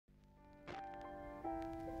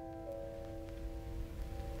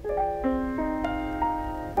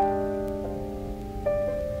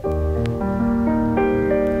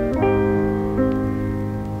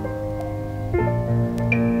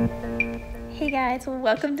Hey guys,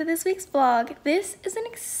 welcome to this week's vlog. This is an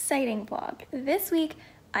exciting vlog. This week,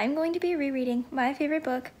 I'm going to be rereading my favorite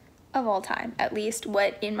book of all time, at least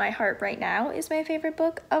what in my heart right now is my favorite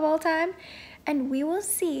book of all time. And we will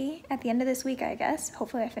see at the end of this week, I guess,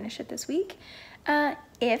 hopefully I finish it this week,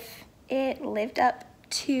 if it lived up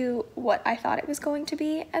to what I thought it was going to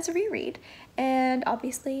be as a reread. And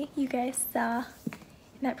obviously you guys saw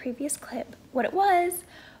in that previous clip what it was.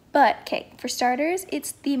 But, okay, for starters,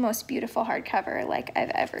 it's the most beautiful hardcover like I've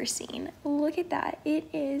ever seen. Look at that. It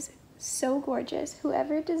is so gorgeous.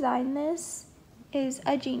 Whoever designed this is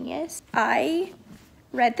a genius. I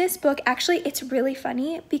read this book. Actually, it's really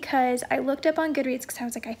funny because I looked up on Goodreads because I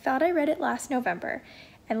was like, I thought I read it last November.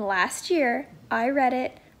 And last year, I read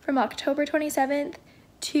it from October 27th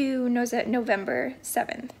to November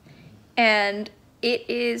 7th. And it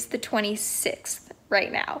is the 26th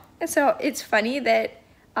right now. And so it's funny that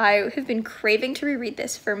I have been craving to reread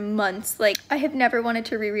this for months. Like, I have never wanted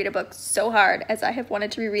to reread a book so hard as I have wanted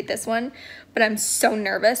to reread this one, but I'm so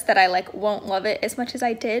nervous that I won't love it as much as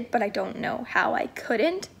I did, but I don't know how I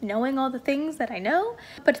couldn't, knowing all the things that I know.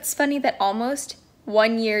 But it's funny that almost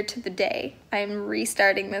 1 year to the day, I am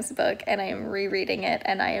restarting this book and I am rereading it,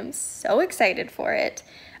 and I am so excited for it.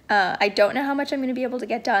 I don't know how much I'm going to be able to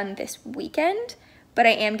get done this weekend, but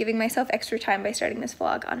I am giving myself extra time by starting this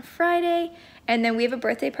vlog on Friday. And then we have a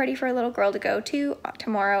birthday party for a little girl to go to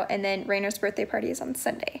tomorrow, and then Rainer's birthday party is on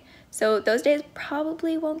Sunday. So those days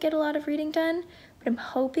probably won't get a lot of reading done, but I'm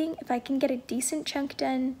hoping if I can get a decent chunk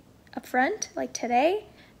done up front, like today,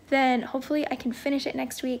 then hopefully I can finish it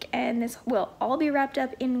next week and this will all be wrapped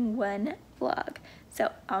up in one vlog.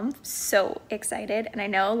 So I'm so excited, and I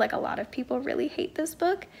know a lot of people really hate this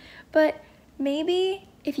book, but maybe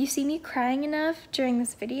if you see me crying enough during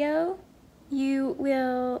this video, you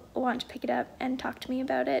will want to pick it up and talk to me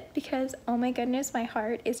about it, because oh my goodness, my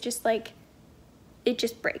heart is just it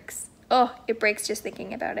just breaks. Oh, it breaks just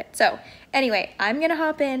thinking about it. So anyway, I'm gonna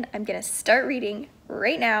hop in, I'm gonna start reading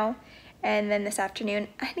right now, and then this afternoon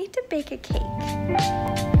I need to bake a cake.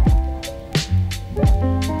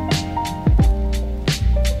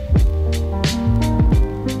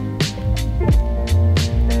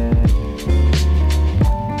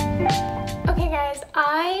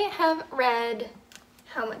 I have read,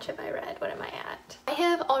 how much have I read? What am I at? I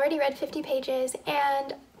have already read 50 pages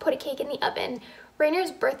and put a cake in the oven. Rainer's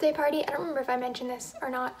birthday party, I don't remember if I mentioned this or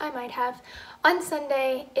not, I might have. On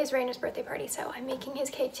Sunday is Rainer's birthday party, so I'm making his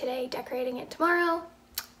cake today, decorating it tomorrow,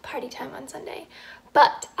 party time on Sunday.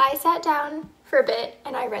 But I sat down for a bit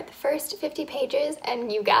and I read the first 50 pages,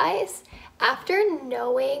 and you guys, after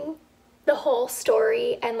knowing the whole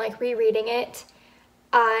story and rereading it,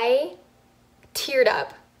 I teared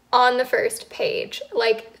up on the first page.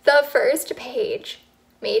 The first page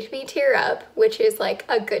made me tear up, which is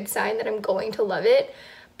a good sign that I'm going to love it.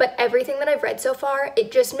 But everything that I've read so far, it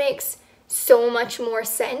just makes so much more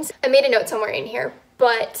sense. I made a note somewhere in here,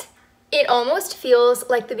 but it almost feels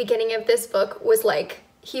like the beginning of this book was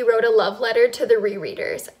he wrote a love letter to the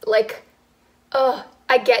rereaders. Oh,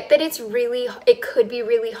 I get that it could be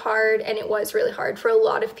really hard, and it was really hard for a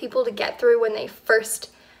lot of people to get through when they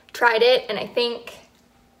first tried it, and I think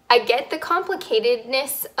I get the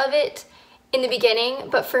complicatedness of it in the beginning,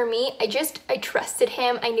 but for me, I trusted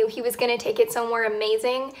him. I knew he was going to take it somewhere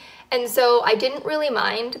amazing, and so I didn't really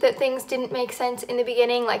mind that things didn't make sense in the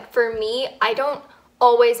beginning. For me, I don't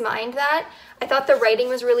always mind that. I thought the writing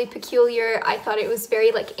was really peculiar. I thought it was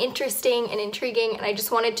very interesting and intriguing, and I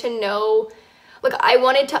just wanted to know, I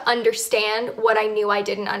wanted to understand what I knew I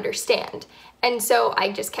didn't understand. And so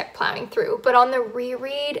I just kept plowing through. But on the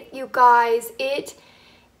reread, you guys, it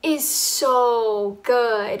is so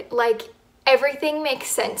good. Everything makes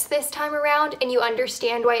sense this time around, and you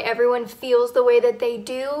understand why everyone feels the way that they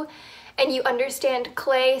do. And you understand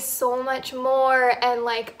Clay so much more, and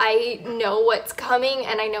I know what's coming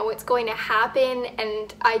and I know what's going to happen,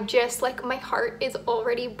 and I just my heart is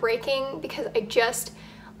already breaking because I just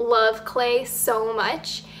love Clay so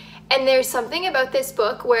much. And there's something about this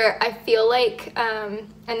book where I feel and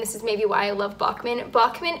this is maybe why I love Bachman.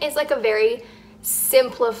 Bachman is a very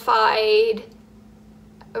simplified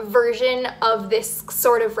version of this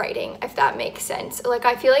sort of writing, if that makes sense.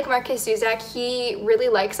 I feel Marcus Zusak, he really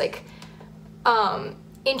likes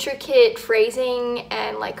intricate phrasing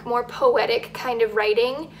and more poetic kind of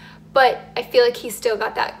writing, but I feel he's still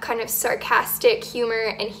got that kind of sarcastic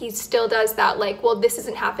humor, and he still does that well, this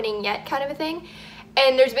isn't happening yet kind of a thing.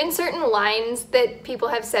 And there's been certain lines that people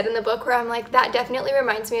have said in the book where I'm that definitely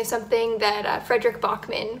reminds me of something that Frederick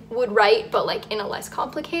Bachman would write, but in a less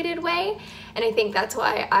complicated way. And I think that's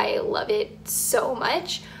why I love it so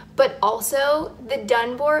much. But also the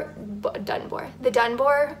Dunbar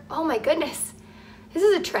Dunbar, oh my goodness. This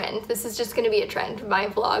is a trend. This is just gonna be a trend, my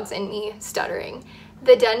vlogs and me stuttering.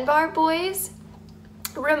 The Dunbar boys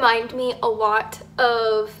remind me a lot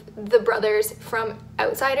of the brothers from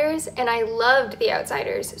Outsiders, and I loved The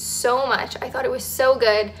Outsiders so much. I thought it was so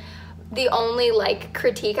good. The only like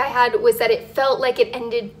critique I had was that it felt like it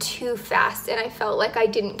ended too fast, and I felt like I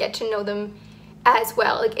didn't get to know them as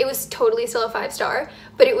well. Like, it was totally still a 5-star,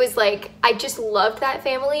 but it was like I just loved that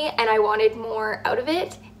family and I wanted more out of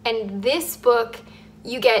it. And this book,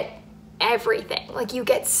 you get everything. Like, you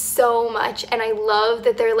get so much, and I love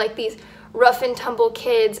that they're like these rough and tumble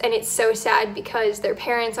kids, and it's so sad because their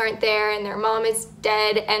parents aren't there and their mom is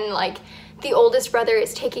dead, and like the oldest brother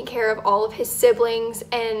is taking care of all of his siblings,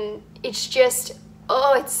 and it's just,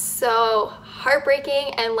 oh, it's so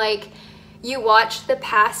heartbreaking. And like, you watch the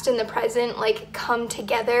past and the present like come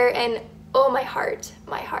together, and oh, my heart.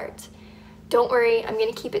 Don't worry, I'm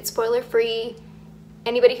gonna keep it spoiler free.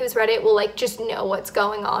 Anybody who's read it will like just know what's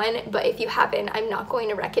going on, but if you haven't, I'm not going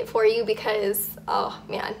to wreck it for you because, oh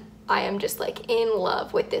man, I am just like in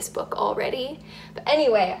love with this book already. But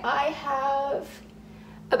anyway, I have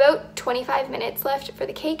about 25 minutes left for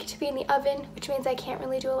the cake to be in the oven, which means I can't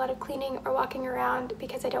really do a lot of cleaning or walking around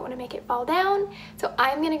because I don't want to make it fall down. So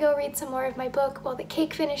I'm gonna go read some more of my book while the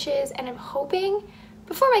cake finishes, and I'm hoping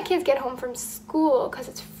before my kids get home from school, because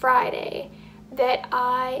it's Friday, that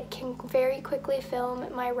I can very quickly film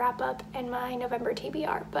my wrap up and my November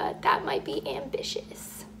TBR, but that might be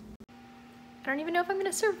ambitious. I don't even know if I'm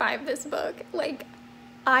gonna survive this book. Like,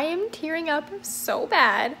 I am tearing up so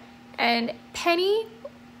bad, and Penny,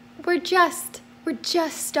 we're just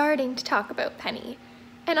starting to talk about Penny,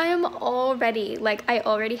 and I am already, like, I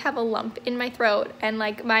already have a lump in my throat, and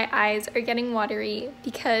like my eyes are getting watery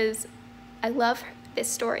because I love this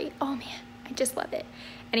story. Oh man, I just love it.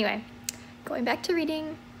 Anyway, going back to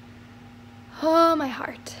reading. Oh, my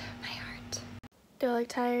heart. Do I look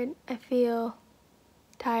tired? I feel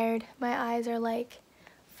tired. My eyes are like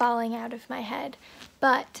falling out of my head.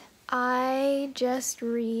 But I just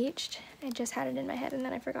had it in my head and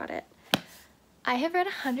then I forgot it. I have read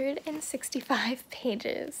 165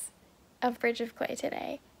 pages of Bridge of Clay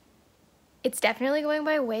today. It's definitely going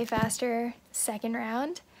by way faster second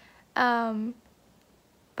round.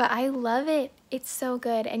 But I love it. It's so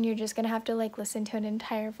good, and you're just gonna have to like listen to an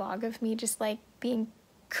entire vlog of me just like being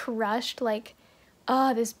crushed. Like,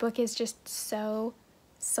 oh, this book is just so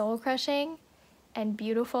soul crushing and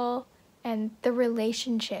beautiful, and the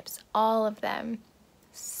relationships, all of them,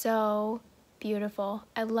 so beautiful.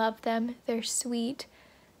 I love them. They're sweet.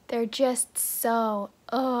 They're just so,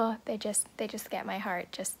 oh, they just get my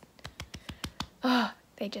heart. Just, oh,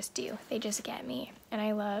 they just do. They just get me, and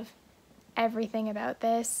I love everything about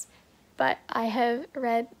this. But I have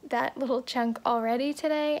read that little chunk already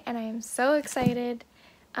today, and I am so excited.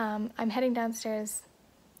 I'm heading downstairs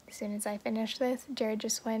as soon as I finish this. Jared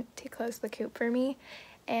just went to close the coop for me,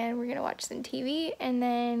 and we're gonna watch some TV and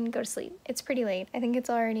then go to sleep. It's pretty late. I think it's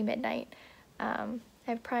already midnight.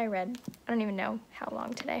 I've probably read, I don't even know how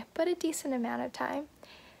long today, but a decent amount of time,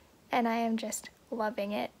 and I am just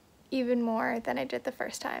loving it even more than I did the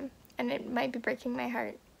first time, and it might be breaking my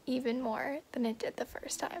heart even more than it did the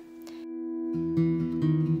first time.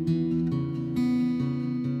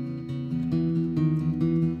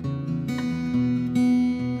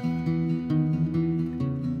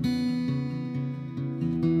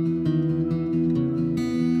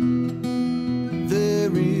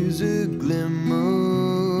 There is a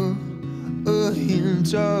glimmer, a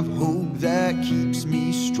hint of hope that keeps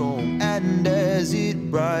me strong, and as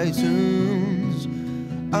it brightens,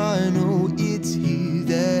 I know it's here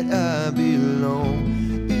that I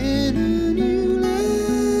belong. In a new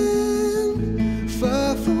land,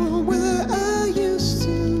 far from where I used to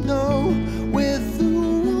know, with the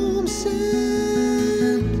warm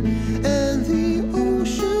sand and the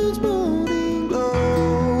ocean's morning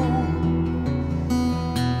glow.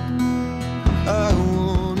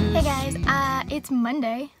 Hey guys, it's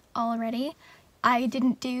Monday already. I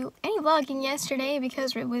didn't do any vlogging yesterday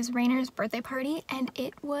because it was Rainer's birthday party, and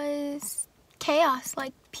it was chaos,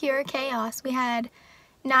 like pure chaos. We had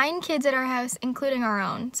 9 kids at our house, including our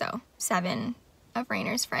own, so 7 of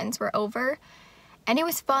Rainer's friends were over, and it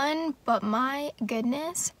was fun, but my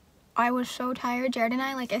goodness, I was so tired. Jared and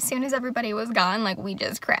I, like, as soon as everybody was gone, like, we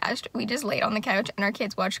just crashed. We just laid on the couch, and our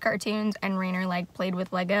kids watched cartoons, and Rainer, like, played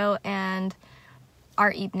with Lego, and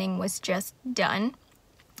our evening was just done.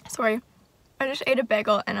 Sorry. I just ate a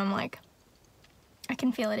bagel and I'm like, I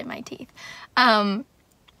can feel it in my teeth. Anywho,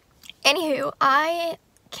 I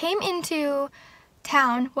came into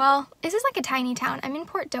town. Well, this is like a tiny town. I'm in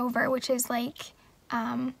Port Dover, which is like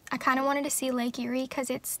I kind of wanted to see Lake Erie because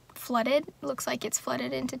it's flooded. Looks like it's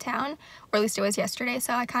flooded into town, or at least it was yesterday.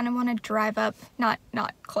 So I kind of want to drive up, not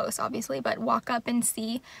close obviously, but walk up and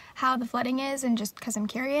see how the flooding is, and just because I'm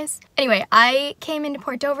curious. Anyway, I came into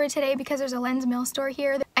Port Dover today because there's a Lens Mill store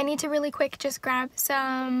here. I need to really quick just grab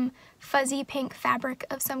some fuzzy pink fabric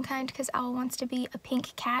of some kind because Owl wants to be a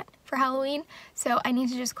pink cat for Halloween. So I need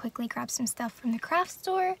to just quickly grab some stuff from the craft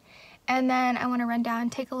store, and then I want to run down,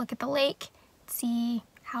 take a look at the lake, see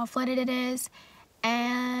how flooded it is,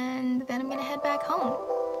 and then I'm gonna head back home.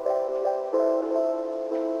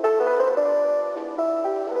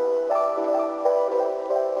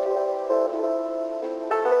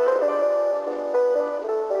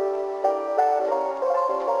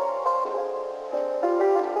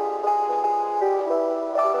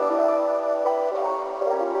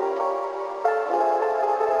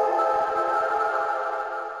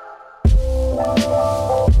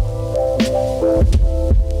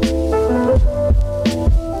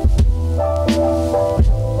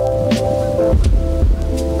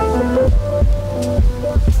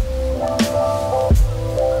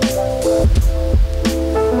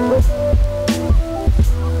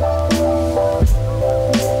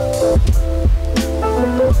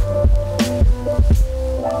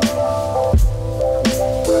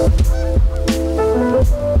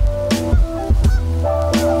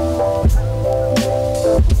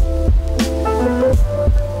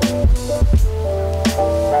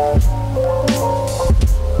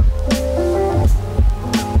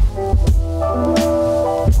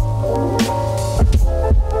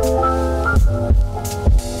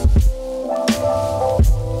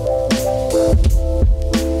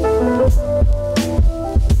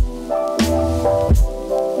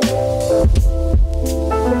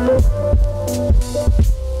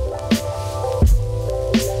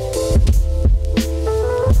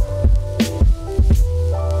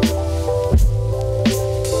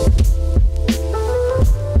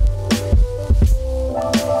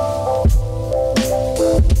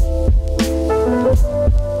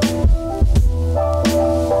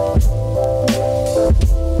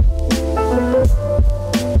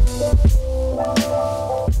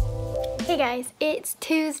 It's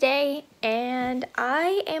Tuesday and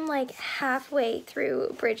I am like halfway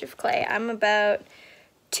through Bridge of Clay. I'm about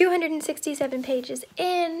 267 pages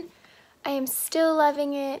in. I am still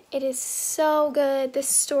loving it. It is so good. The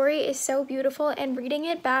story is so beautiful, and reading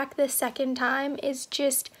it back the second time is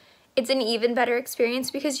just, it's an even better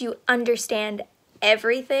experience because you understand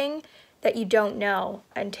everything that you don't know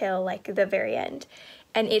until like the very end.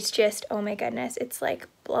 And it's just, oh my goodness, it's like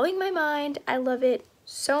blowing my mind. I love it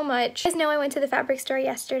so much. You guys know I went to the fabric store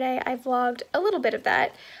yesterday. I vlogged a little bit of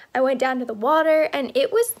that. I went down to the water and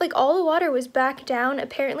it was like all the water was back down.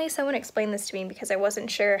 Apparently someone explained this to me because I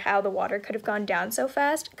wasn't sure how the water could have gone down so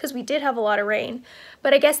fast because we did have a lot of rain,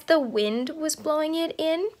 but I guess the wind was blowing it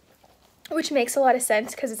in, which makes a lot of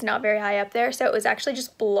sense because it's not very high up there. So it was actually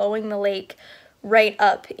just blowing the lake right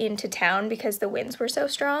up into town because the winds were so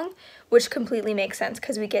strong, which completely makes sense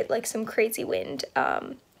because we get like some crazy wind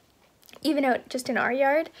even out just in our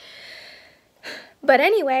yard. But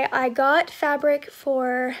anyway, I got fabric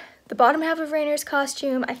for the bottom half of Rainer's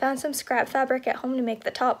costume. I found some scrap fabric at home to make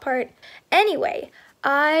the top part. Anyway,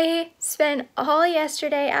 I spent all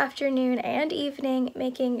yesterday afternoon and evening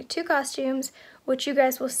making 2 costumes, which you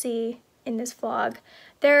guys will see in this vlog.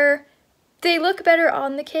 They look better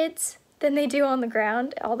on the kids than they do on the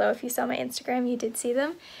ground, although if you saw my Instagram, you did see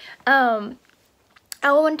them.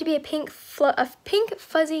 Owl wanted to be a pink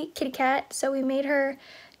fuzzy kitty cat, so we made her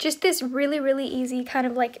just this really easy kind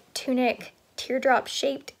of like tunic teardrop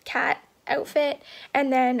shaped cat outfit,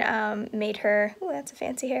 and then made her, oh that's a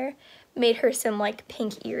fancy hair, made her some like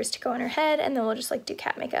pink ears to go on her head, and then we'll just like do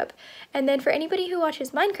cat makeup. And then for anybody who watches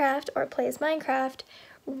Minecraft or plays Minecraft,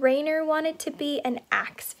 Rainer wanted to be an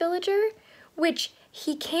axe villager, which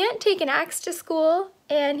he can't take an axe to school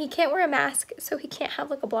and he can't wear a mask, so he can't have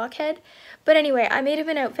like a blockhead. But anyway, I made him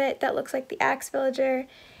an outfit that looks like the axe villager,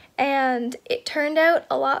 and it turned out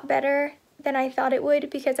a lot better than I thought it would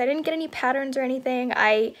because I didn't get any patterns or anything.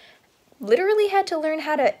 I literally had to learn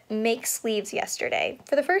how to make sleeves yesterday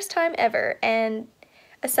for the first time ever, and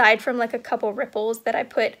aside from like a couple ripples that I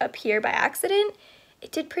put up here by accident,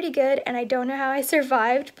 it did pretty good, and I don't know how I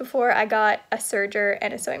survived before I got a serger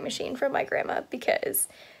and a sewing machine from my grandma, because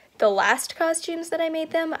the last costumes that I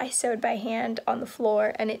made them, I sewed by hand on the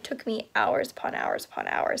floor, and it took me hours upon hours upon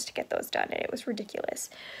hours to get those done, and it was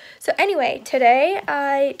ridiculous. So anyway, today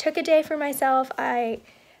I took a day for myself. I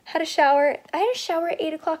had a shower. I had a shower at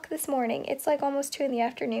 8 o'clock this morning. It's like almost 2 in the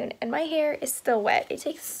afternoon, and my hair is still wet. It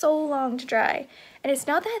takes so long to dry, and it's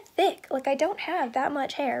not that thick. Like, I don't have that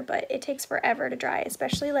much hair, but it takes forever to dry,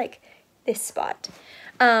 especially like this spot.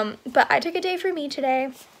 But I took a day for me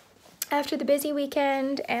today after the busy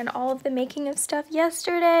weekend and all of the making of stuff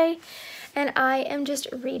yesterday, and I am just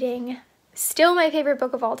reading still my favorite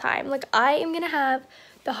book of all time. Like, I am gonna have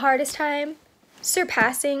the hardest time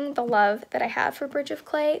surpassing the love that I have for Bridge of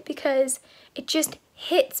Clay, because it just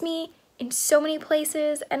hits me in so many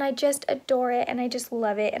places, and I just adore it, and I just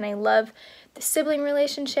love it, and I love the sibling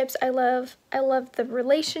relationships. I love the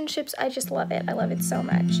relationships. I just love it. I love it so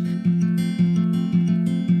much.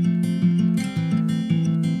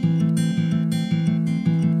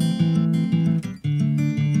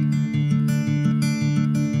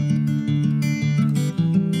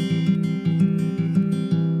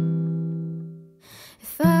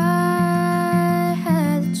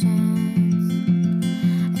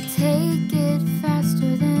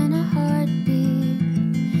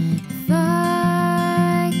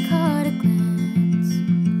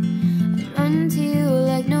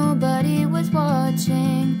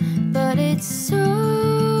 But it's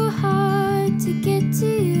so hard to get to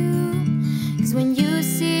you, 'cause when you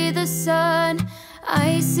see the sun,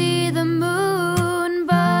 I see the moon.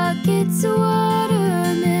 Buckets of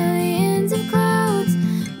water, millions of clouds,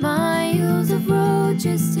 miles of road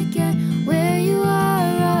just to get where you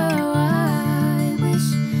are. Oh, I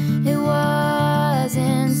wish it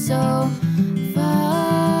wasn't so far.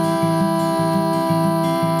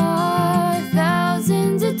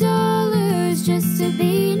 Thousands of dollars just to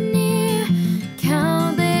be near,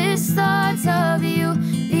 countless thoughts of you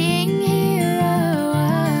being here. Oh,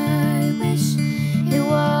 I wish it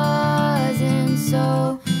wasn't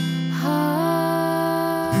so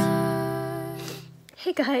hard.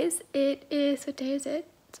 Hey guys, it is, what day is it?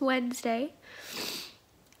 It's Wednesday.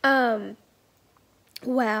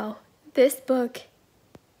 Wow, this book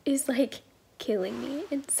is like killing me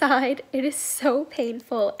inside. It is so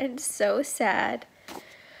painful and so sad.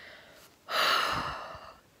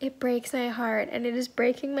 It breaks my heart, and it is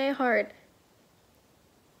breaking my heart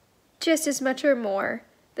just as much or more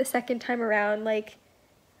the second time around. Like,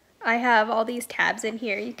 I have all these tabs in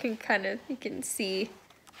here. You can see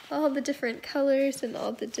all the different colors and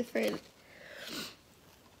all the different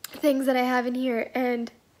things that I have in here,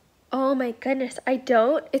 and oh my goodness,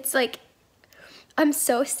 it's like, I'm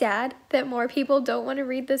so sad that more people don't want to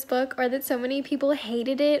read this book, or that so many people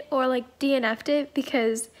hated it or like DNF'd it,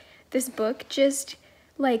 because this book just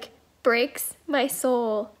like breaks my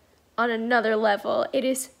soul on another level. It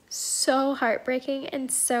is so heartbreaking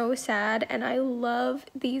and so sad, and I love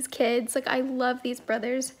these kids. Like, I love these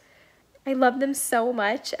brothers. I love them so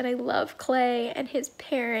much, and I love Clay and his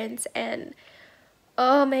parents, and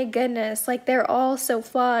oh my goodness, like, they're all so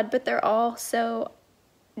flawed, but they're all so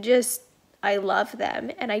just, I love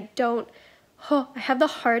them, and I have the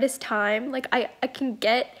hardest time. Like, I can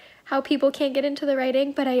get how people can't get into the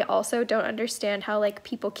writing, but I also don't understand how, like,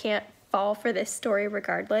 people can't fall for this story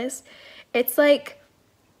regardless. It's like,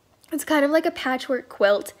 it's kind of like a patchwork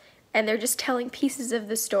quilt, and they're just telling pieces of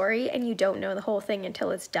the story, and you don't know the whole thing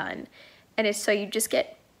until it's done. And it's so you just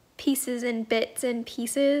get pieces and bits and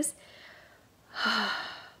pieces.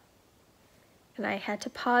 And I had to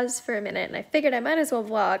pause for a minute, and I figured I might as well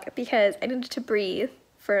vlog because I needed to breathe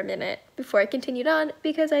for a minute before I continued on,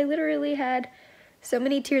 because I literally had so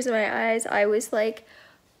many tears in my eyes. I was like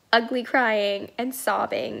ugly crying and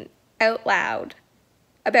sobbing out loud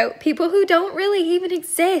about people who don't really even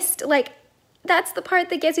exist. Like, that's the part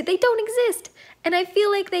that gets you. They don't exist, and I feel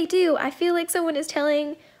like they do. I feel like someone is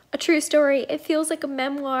telling a true story. It feels like a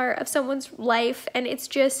memoir of someone's life, and it's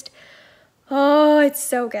just, oh, it's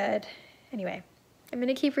so good. Anyway, I'm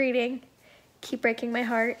gonna keep reading, keep breaking my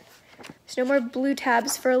heart. There's no more blue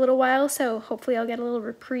tabs for a little while, so hopefully I'll get a little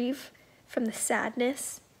reprieve from the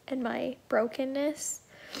sadness and my brokenness.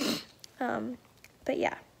 But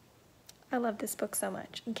yeah, I love this book so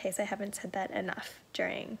much, in case I haven't said that enough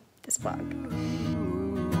during this vlog.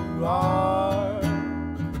 You are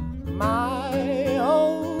my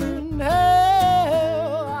own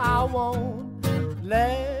hell. I won't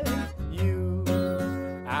let you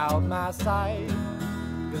out my sight,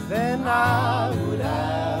 'cause then I would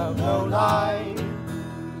have no life,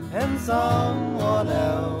 and someone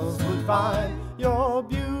else would find your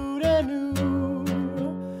beauty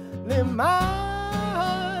newly mine.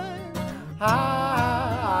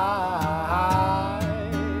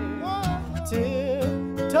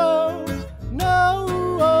 Tiptoe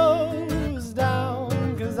nose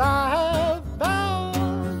down, 'cause I have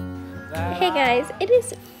found that Hey guys, it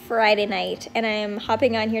is Friday night and I am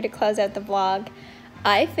hopping on here to close out the vlog.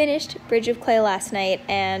 I finished Bridge of Clay last night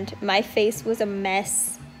and my face was a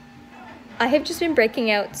mess. I have just been breaking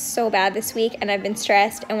out so bad this week and I've been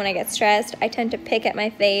stressed, and when I get stressed I tend to pick at my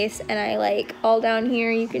face, and I like all down here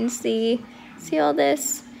you can see all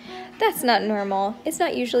this? That's not normal. It's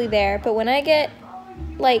not usually there, but when I get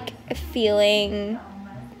like a feeling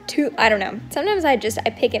I don't know, sometimes I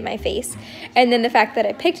pick at my face, and then the fact that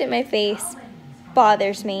I picked at my face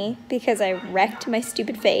bothers me because I wrecked my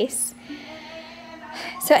stupid face.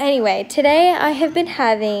 So anyway, today I have been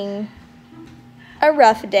having a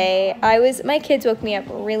rough day. My kids woke me up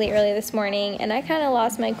really early this morning and I kind of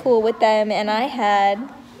lost my cool with them, and I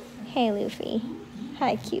had, hey Luffy,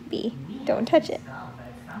 hi cutie, don't touch it.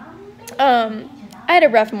 I had a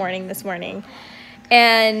rough morning this morning.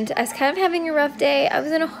 And I was kind of having a rough day. I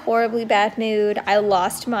was in a horribly bad mood. I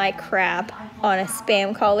lost my crap on a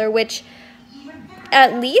spam caller, which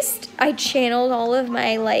at least I channeled all of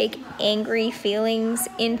my like angry feelings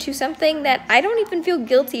into something that I don't even feel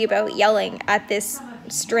guilty about yelling at this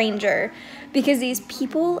stranger, because these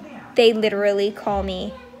people, they literally call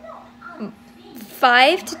me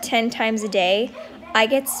 5 to 10 times a day. I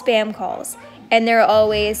get spam calls, and they're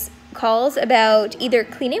always calls about either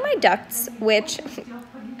cleaning my ducts, which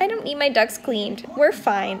I don't need my ducts cleaned. We're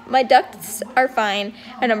fine. My ducts are fine,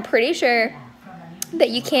 and I'm pretty sure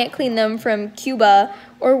that you can't clean them from Cuba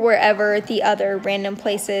or wherever the other random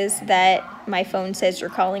places that my phone says you're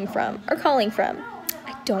calling from are calling from.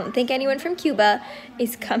 I don't think anyone from Cuba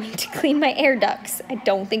is coming to clean my air ducts. I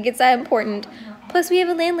don't think it's that important. Plus, we have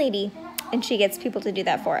a landlady, and she gets people to do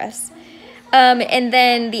that for us. And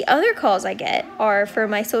then the other calls I get are for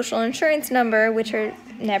my social insurance number, which are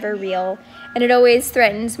never real, and it always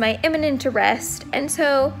threatens my imminent arrest, and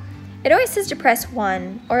so it always says to press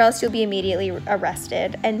 1 or else you'll be immediately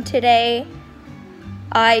arrested. And today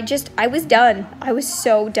I was done. I was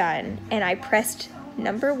so done, and I pressed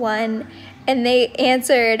number 1 and they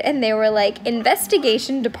answered and they were like,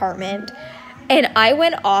 investigation department. And I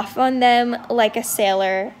went off on them like a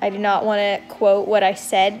sailor. I do not want to quote what I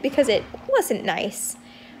said because it wasn't nice.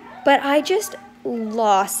 But I just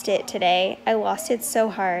lost it today. I lost it so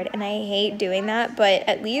hard, and I hate doing that. But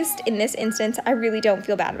at least in this instance, I really don't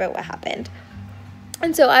feel bad about what happened.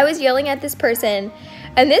 And so I was yelling at this person,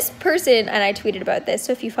 and I tweeted about this,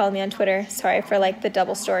 so if you follow me on Twitter, sorry for like the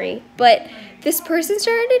double story. But this person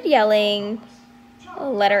started yelling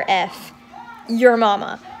letter F, your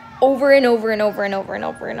mama, over and over and over and over and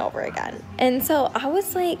over and over again. And so I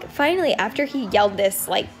was like, finally, after he yelled this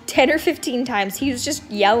like 10 or 15 times, he was just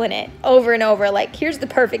yelling it over and over, like, here's the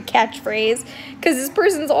perfect catchphrase, because this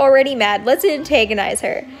person's already mad, let's antagonize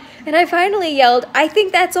her. And I finally yelled, I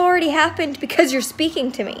think that's already happened because you're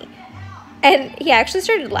speaking to me. And he actually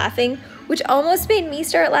started laughing, which almost made me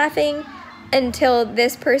start laughing, until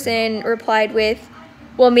this person replied with,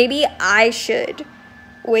 well, maybe I should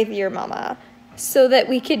with your mama, so that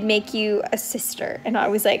we could make you a sister. And I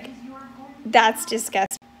was like, that's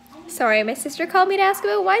disgusting. Sorry, my sister called me to ask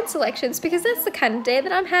about wine selections because that's the kind of day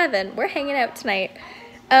that I'm having. We're hanging out tonight.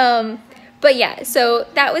 But yeah, so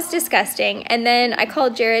that was disgusting. And then I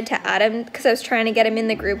called Jared to add him because I was trying to get him in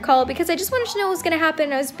the group call because I just wanted to know what was going to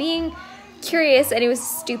happen. I was being curious, and it was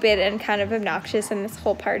stupid and kind of obnoxious, and this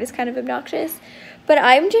whole part is kind of obnoxious. But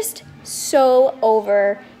I'm just so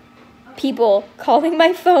over people calling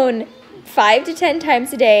my phone 5 to 10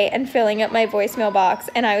 times a day and filling up my voicemail box,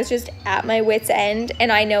 and I was just at my wit's end,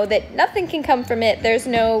 and I know that nothing can come from it. There's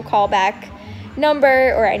no callback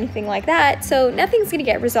number or anything like that, so nothing's gonna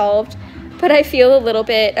get resolved. But I feel a little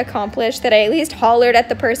bit accomplished that I at least hollered at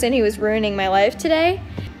the person who was ruining my life today.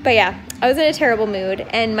 But yeah, I was in a terrible mood,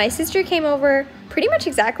 and my sister came over pretty much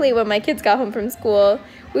exactly when my kids got home from school.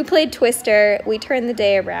 We played Twister, we turned the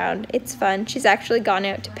day around. It's fun. She's actually gone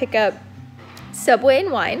out to pick up Subway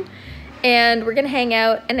and wine, and we're gonna hang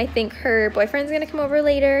out, and I think her boyfriend's gonna come over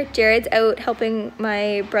later. Jared's out helping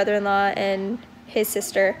my brother-in-law and his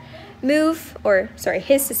sister move, or sorry,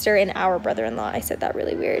 his sister and our brother-in-law. I said that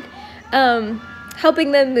really weird.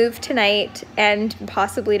 Helping them move tonight and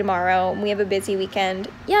possibly tomorrow. We have a busy weekend,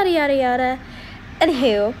 yada yada yada.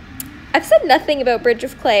 Anywho, I've said nothing about Bridge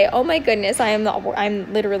of Clay. Oh my goodness, I'm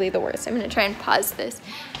literally the worst. I'm gonna try and pause this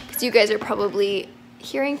because you guys are probably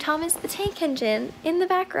hearing Thomas the Tank Engine in the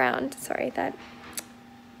background. Sorry,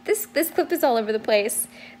 this clip is all over the place.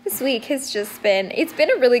 This week has just been, it's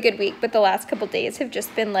been a really good week, but the last couple days have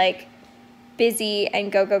just been like busy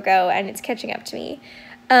and go, and it's catching up to me.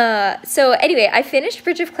 So anyway, I finished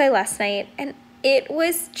Bridge of Clay last night, and it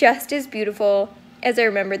was just as beautiful as I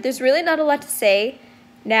remembered. There's really not a lot to say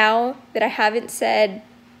now that I haven't said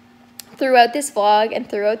throughout this vlog and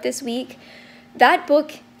throughout this week, that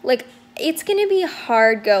book, like, it's gonna be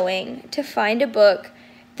hard going to find a book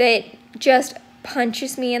that just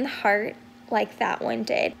punches me in the heart like that one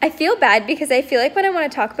did. I feel bad because I feel like when I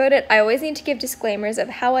want to talk about it, I always need to give disclaimers of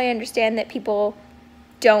how I understand that people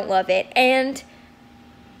don't love it, and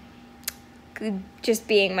just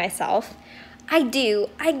being myself, I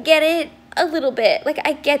get it a little bit. Like,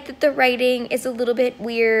 I get that the writing is a little bit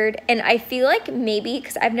weird, and I feel like maybe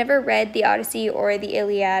because I've never read the Odyssey or the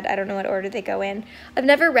Iliad, I don't know what order they go in, I've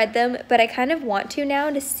never read them, but I kind of want to now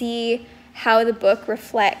to see how the book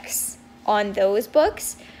reflects on those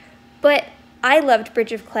books. But I loved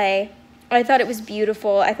Bridge of Clay. I thought it was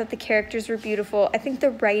beautiful. I thought the characters were beautiful. I think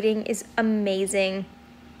the writing is amazing.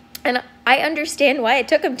 And I understand why it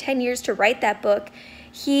took him 10 years to write that book.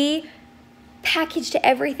 He packaged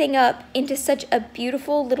everything up into such a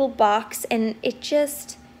beautiful little box, and it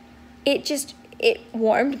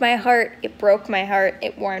warmed my heart. It broke my heart.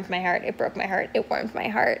 It warmed my heart. It broke my heart. It warmed my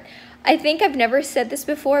heart. I think I've never said this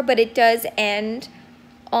before, but it does end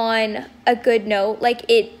on a good note. Like,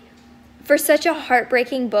 for such a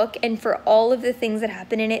heartbreaking book, and for all of the things that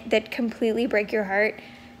happen in it that completely break your heart,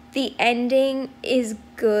 the ending is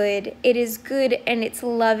good. It is good, and it's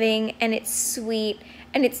loving, and it's sweet,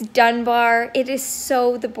 and it's Dunbar. It is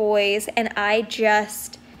so The Boys, and I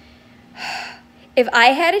just, if I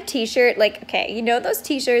had a t-shirt, like, okay, you know those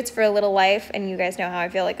t-shirts for A Little Life, and you guys know how I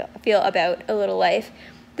feel about A Little Life,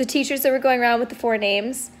 the t-shirts that were going around with the 4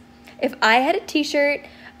 names. If I had a t-shirt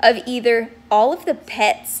of either all of the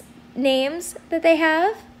pets' names that they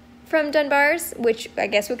have from Dunbar's, which I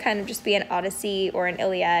guess would kind of just be an Odyssey or an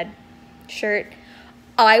Iliad shirt,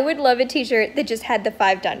 I would love a t-shirt that just had the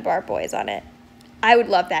 5 Dunbar boys on it. I would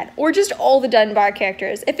love that. Or just all the Dunbar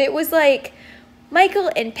characters. If it was like Michael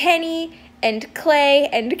and Penny and Clay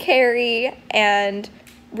and Carrie and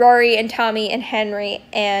Rory and Tommy and Henry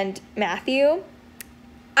and Matthew,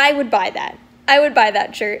 I would buy that. I would buy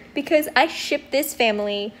that shirt because I ship this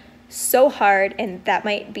family so hard, and I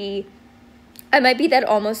might be that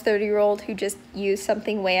almost 30-year-old who just used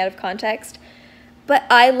something way out of context. But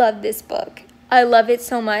I love this book. I love it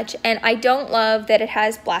so much, and I don't love that it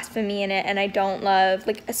has blasphemy in it, and I don't love,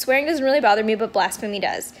 like, swearing doesn't really bother me, but blasphemy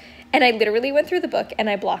does. And I literally went through the book and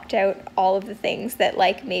I blocked out all of the things that,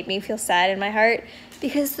 like, made me feel sad in my heart,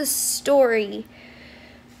 because the story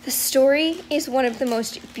is one of the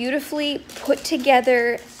most beautifully put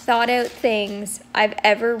together, thought out things I've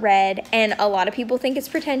ever read, and a lot of people think it's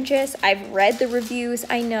pretentious. I've read the reviews,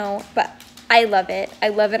 I know, but I love it. I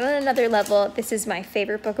love it on another level. This is my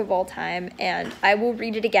favorite book of all time, and I will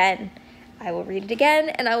read it again. I will read it again,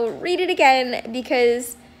 and I will read it again,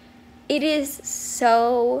 because it is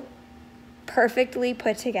so perfectly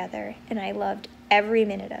put together, and I loved every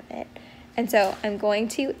minute of it. And so I'm going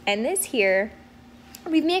to end this here.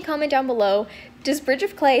 Leave me a comment down below. Does Bridge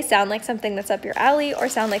of Clay sound like something that's up your alley, or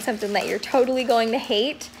sound like something that you're totally going to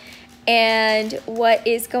hate? And what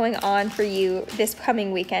is going on for you this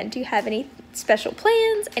coming weekend? Do you have any special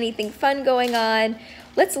plans? Anything fun going on?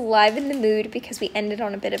 Let's liven the mood, because we ended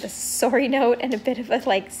on a bit of a sorry note and a bit of a,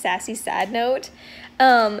 like, sassy, sad note.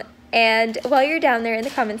 And while you're down there in the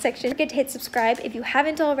comment section, don't forget to hit subscribe if you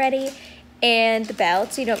haven't already, and the bell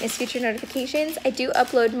so you don't miss future notifications. I do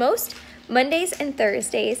upload most Mondays and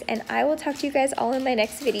Thursdays, and I will talk to you guys all in my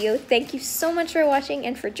next video. Thank you so much for watching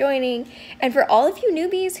and for joining, and for all of you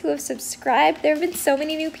newbies who have subscribed. There have been so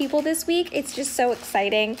many new people this week. It's just so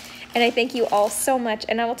exciting, and I thank you all so much,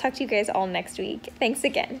 and I will talk to you guys all next week. Thanks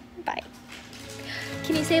again. Bye.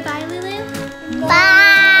 Can you say bye, Lulu?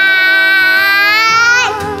 Bye.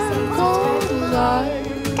 Oh,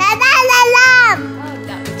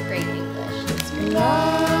 that was great English. That's great.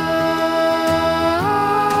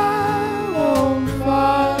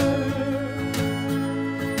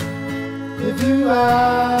 If you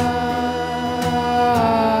are